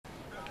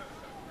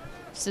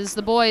This is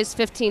the boys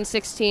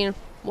 15-16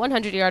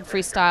 100-yard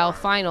freestyle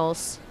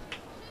finals.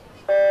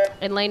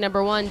 In lane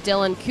number 1,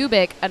 Dylan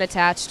Kubik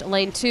unattached.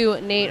 Lane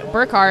 2, Nate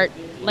Burkhart.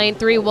 Lane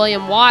 3,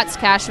 William Watts,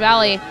 Cache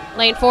Valley.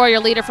 Lane 4, your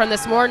leader from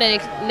this morning,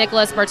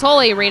 Nicholas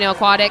Bartoli, Reno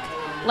Aquatic.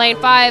 Lane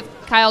 5,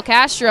 Kyle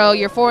Castro,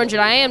 your 400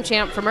 IM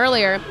champ from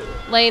earlier.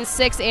 Lane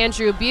 6,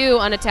 Andrew Bew,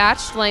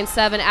 unattached. Lane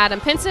 7, Adam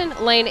Pinson.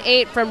 Lane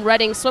 8, from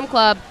Reading Swim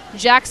Club,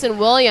 Jackson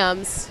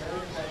Williams.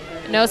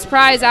 No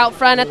surprise, out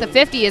front at the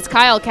 50 is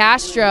Kyle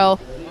Castro.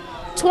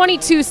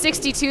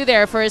 22.62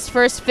 there for his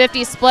first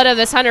 50 split of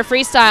this 100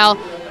 freestyle.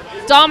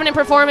 Dominant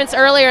performance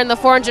earlier in the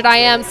 400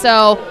 IM,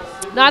 so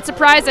not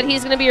surprised that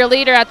he's going to be your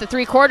leader at the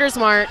 3/4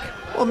 mark.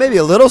 Well, maybe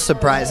a little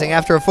surprising.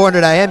 After a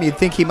 400 IM, you'd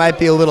think he might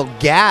be a little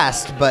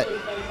gassed, but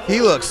he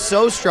looks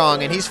so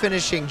strong, and he's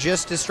finishing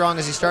just as strong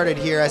as he started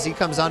here as he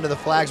comes onto the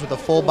flags with a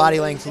full body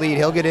length lead.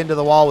 He'll get into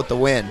the wall with the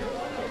win.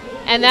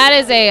 And that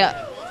is a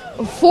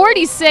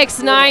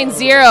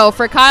 46.90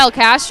 for Kyle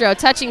Castro.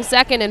 Touching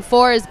second and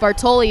 4 is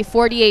Bartoli,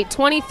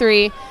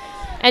 48.23.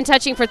 And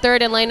touching for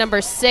third in lane number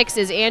 6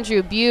 is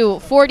Andrew Bew,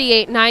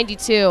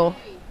 48.92.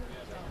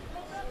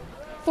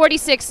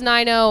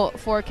 46.90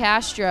 for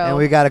Castro. And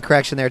we got a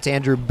correction there. It's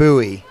Andrew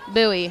Bowie.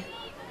 Bowie.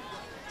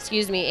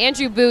 Excuse me.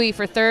 Andrew Bowie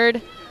for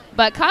third.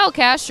 But Kyle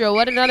Castro,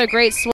 what another great swim.